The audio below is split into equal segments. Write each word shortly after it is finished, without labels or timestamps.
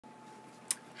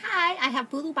Hi, I have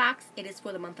Bulu box. It is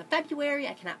for the month of February.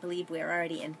 I cannot believe we're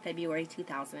already in February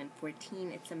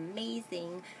 2014. It's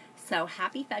amazing. So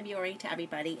happy February to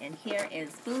everybody. And here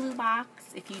is Bulu box.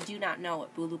 If you do not know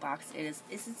what Bulu box is,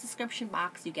 it's a subscription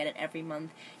box. You get it every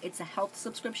month. It's a health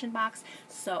subscription box.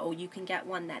 So you can get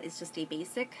one that is just a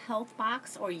basic health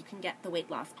box, or you can get the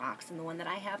weight loss box. And the one that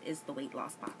I have is the weight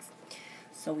loss box.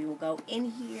 So we will go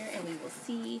in here and we will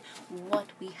see what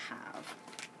we have.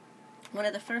 One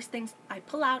of the first things I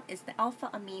pull out is the Alpha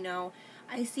Amino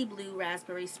Icy Blue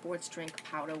Raspberry Sports Drink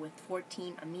Powder with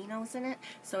 14 aminos in it.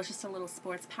 So it's just a little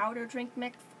sports powder drink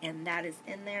mix, and that is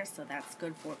in there. So that's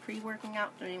good for pre-working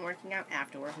out, during working out,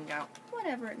 after working out,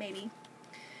 whatever it may be.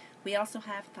 We also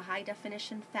have the High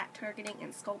Definition Fat Targeting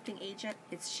and Sculpting Agent.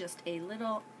 It's just a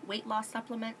little weight loss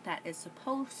supplement that is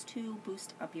supposed to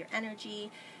boost up your energy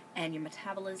and your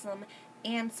metabolism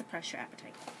and suppress your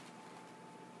appetite.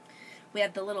 We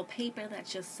have the little paper that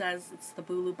just says it's the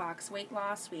Bulu box weight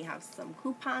loss. We have some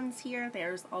coupons here.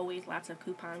 There's always lots of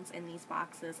coupons in these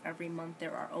boxes. Every month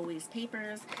there are always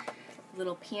papers,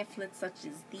 little pamphlets such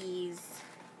as these,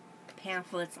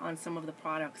 pamphlets on some of the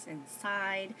products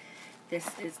inside. This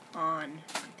is on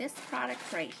this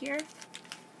product right here,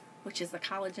 which is the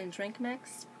collagen drink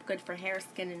mix. Good for hair,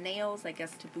 skin, and nails, I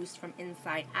guess, to boost from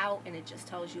inside out, and it just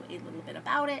tells you a little bit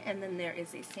about it. And then there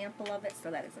is a sample of it,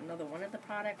 so that is another one of the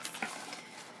products.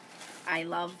 I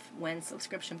love when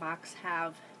subscription boxes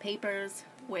have papers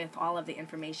with all of the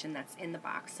information that's in the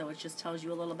box. So it just tells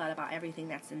you a little bit about everything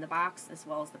that's in the box, as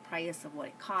well as the price of what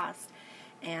it costs.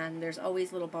 And there's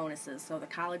always little bonuses. So the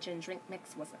collagen drink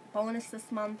mix was a bonus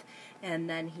this month, and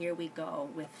then here we go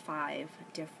with 5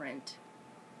 different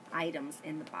items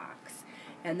in the box.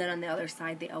 And then on the other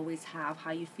side, they always have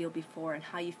how you feel before and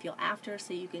how you feel after,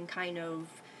 so you can kind of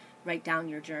write down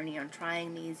your journey on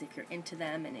trying these if you're into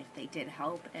them and if they did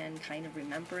help, and kind of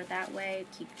remember it that way.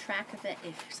 Keep track of it.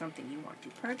 If it's something you want to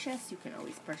purchase, you can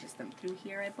always purchase them through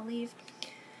here, I believe.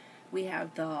 We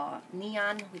have the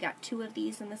Neon. We got 2 of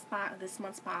these in this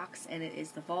month's box, and it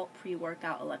is the Vault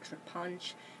Pre-Workout Electric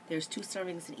Punch. There's 2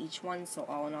 servings in each one, so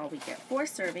all in all we get 4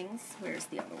 servings. Where's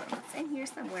the other one? It's in here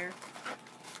somewhere.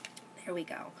 There we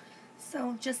go.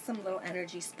 So just some little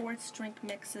energy sports drink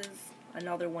mixes.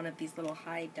 Another one of these little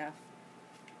high-def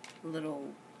little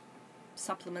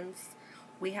supplements.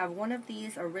 We have one of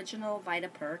these original Vita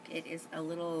Perk. It is a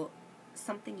little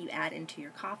something you add into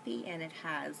your coffee, and it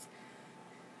has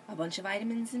a bunch of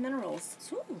vitamins and minerals.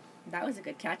 Ooh, that was a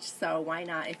good catch. So why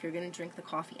not, if you're going to drink the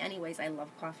coffee anyways, I love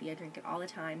coffee, I drink it all the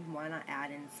time, why not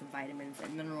add in some vitamins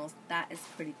and minerals? That is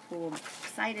pretty cool. I'm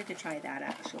excited to try that,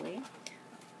 actually.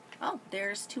 Oh,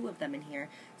 there's 2 of them in here.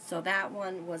 So that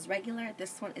one was regular.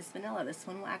 This one is vanilla. This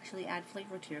one will actually add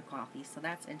flavor to your coffee, so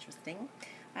that's interesting.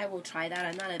 I will try that.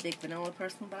 I'm not a big vanilla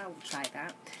person, but I will try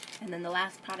that. And then the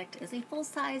last product is a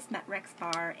full-size Met-Rex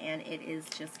bar, and it is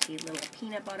just a little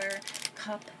peanut butter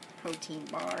cup protein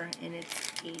bar, and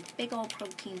it's a big old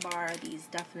protein bar. These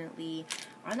definitely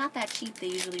are not that cheap. They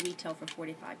usually retail for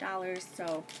 $45.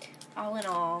 So all in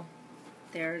all,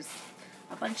 there's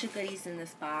a bunch of goodies in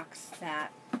this box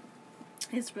that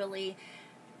is really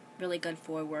good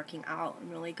for working out and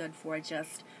really good for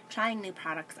just trying new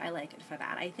products. I like it for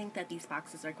that. I think that these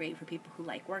boxes are great for people who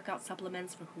like workout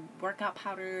supplements, for who workout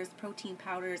powders, protein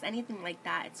powders, anything like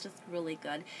that. It's just really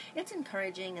good. It's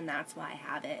encouraging, and that's why I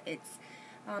have it. It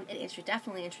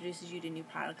definitely introduces you to new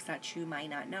products that you might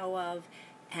not know of,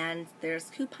 and there's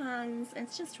coupons.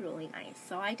 It's just really nice.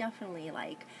 So I definitely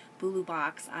like Bulu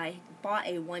box. I bought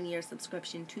a 1-year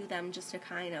subscription to them just to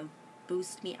kind of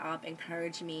boost me up,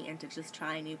 encourage me, and to just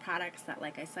try new products that,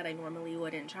 like I said, I normally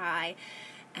wouldn't try,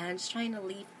 and just trying to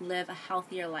live a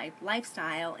healthier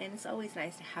lifestyle. And it's always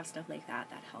nice to have stuff like that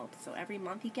helps. So every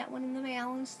month you get one in the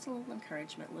mail, and just a little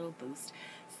encouragement, a little boost.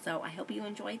 So I hope you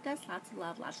enjoyed this. Lots of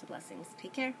love, lots of blessings.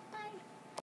 Take care. Bye.